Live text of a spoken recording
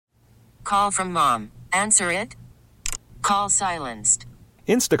Call from mom. Answer it. Call silenced.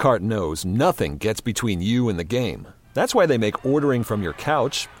 Instacart knows nothing gets between you and the game. That's why they make ordering from your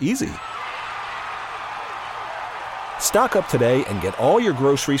couch easy. Stock up today and get all your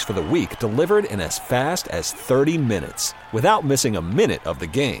groceries for the week delivered in as fast as 30 minutes without missing a minute of the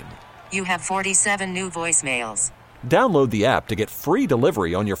game. You have 47 new voicemails. Download the app to get free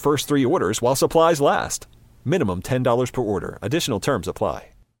delivery on your first 3 orders while supplies last. Minimum $10 per order. Additional terms apply.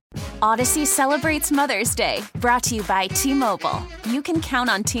 Odyssey celebrates Mother's Day, brought to you by T-Mobile. You can count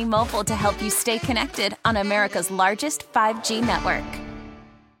on T-Mobile to help you stay connected on America's largest 5G network.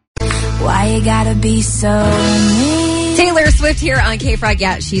 Why you gotta be so mean? Taylor Swift here on K-Frog.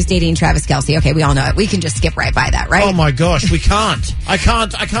 Yeah, she's dating Travis Kelce. Okay, we all know it. We can just skip right by that, right? Oh my gosh, we can't. I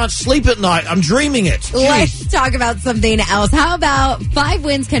can't sleep at night. I'm dreaming it. Jeez. Let's talk about something else. How about Five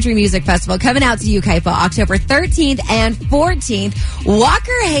Winds Country Music Festival coming out to Yucaipa October 13th and 14th.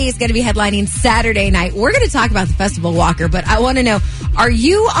 Walker Hay is going to be headlining Saturday night. We're going to talk about the festival, Walker, but I want to know, are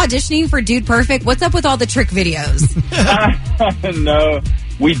you auditioning for Dude Perfect? What's up with all the trick videos? No,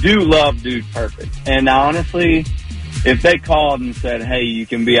 we do love Dude Perfect. And honestly, if they called and said, hey, you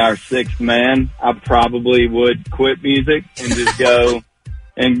can be our 6th man, I probably would quit music and just go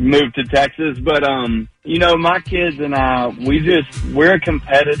and move to Texas. But, my kids and I, we're a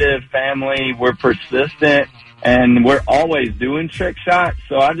competitive family. We're persistent and we're always doing trick shots.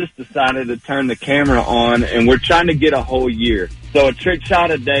 So I just decided to turn the camera on and we're trying to get a whole year. So a trick shot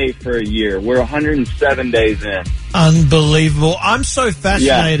a day for a year. We're 107 days in. Unbelievable. I'm so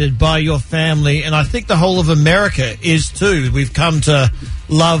fascinated by your family, and I think the whole of America is too. We've come to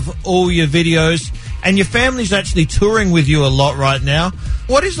love all your videos, and your family's actually touring with you a lot right now.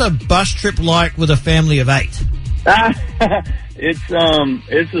 What is a bus trip like with a family of 8? It's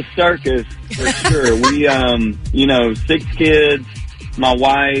a circus for sure. We, 6 kids, my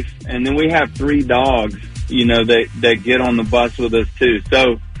wife, and then we have 3 dogs. That get on the bus with us too.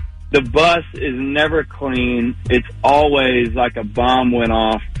 So the bus is never clean. It's always like a bomb went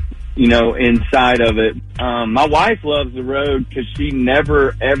off, inside of it. My wife loves the road because she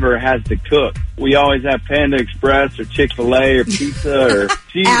never, ever has to cook. We always have Panda Express or Chick-fil-A or pizza or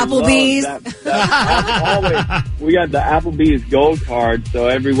Applebee's. We got the Applebee's Gold Card, so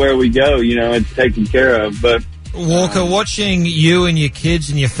everywhere we go, it's taken care of. But Walker, watching you and your kids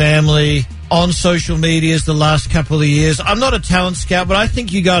and your family on social medias the last couple of years, I'm not a talent scout, but I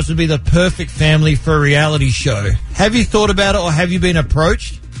think you guys would be the perfect family for a reality show. Have you thought about it, or have you been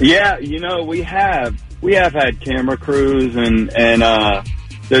approached? Yeah, we have had camera crews, and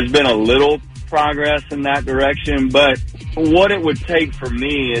there's been a little progress in that direction. But what it would take for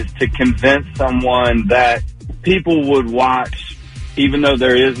me is to convince someone that people would watch, even though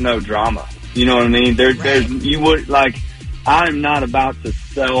there is no drama. You know what I mean? You would I'm not about to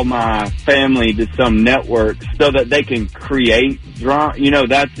sell my family to some network so that they can create drama.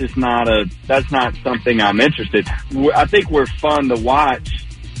 That's just that's not something I'm interested in. I think we're fun to watch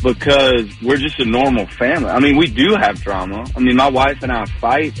because we're just a normal family. I mean, we do have drama. I mean, my wife and I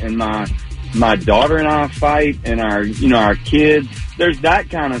fight, and my daughter and I fight, and our kids. There's that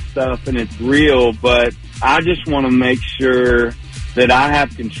kind of stuff, and it's real, but I just want to make sure that I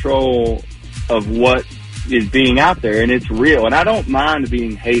have control of what is being out there, and it's real, and I don't mind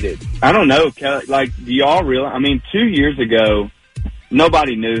being hated. I don't know, Kelly, do y'all realize? I mean, 2 years ago,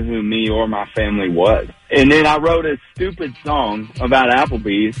 nobody knew who me or my family was, and then I wrote a stupid song about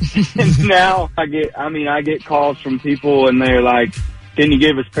Applebee's, and now I get calls from people, and they're like, "Can you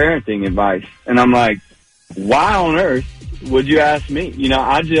give us parenting advice?" And I'm like, "Why on earth would you ask me?"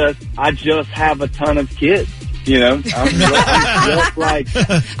 I just have a ton of kids. I'm just like...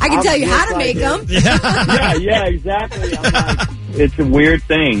 I can tell you how to make them. Yeah, exactly. I'm like, it's a weird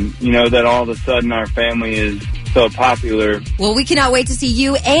thing, that all of a sudden our family is so popular. Well, we cannot wait to see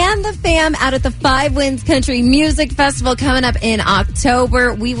you and the fam out at the Five Winds Country Music Festival coming up in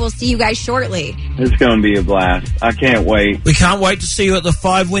October. We will see you guys shortly. It's going to be a blast. I can't wait. We can't wait to see you at the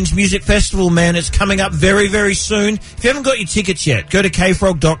Five Winds Music Festival, man. It's coming up very, very soon. If you haven't got your tickets yet, go to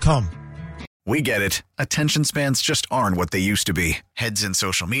kfrog.com. We get it. Attention spans just aren't what they used to be. Heads in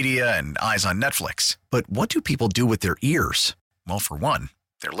social media and eyes on Netflix. But what do people do with their ears? Well, for one,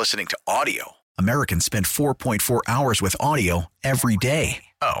 they're listening to audio. Americans spend 4.4 hours with audio every day.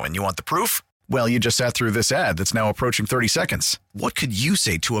 Oh, and you want the proof? Well, you just sat through this ad that's now approaching 30 seconds. What could you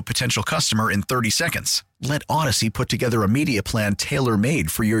say to a potential customer in 30 seconds? Let Odyssey put together a media plan tailor-made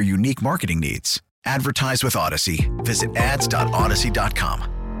for your unique marketing needs. Advertise with Odyssey. Visit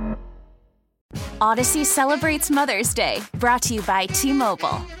ads.odyssey.com. Odyssey celebrates Mother's Day, brought to you by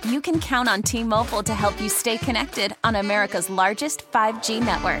T-Mobile. You can count on T-Mobile to help you stay connected on America's largest 5G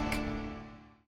network.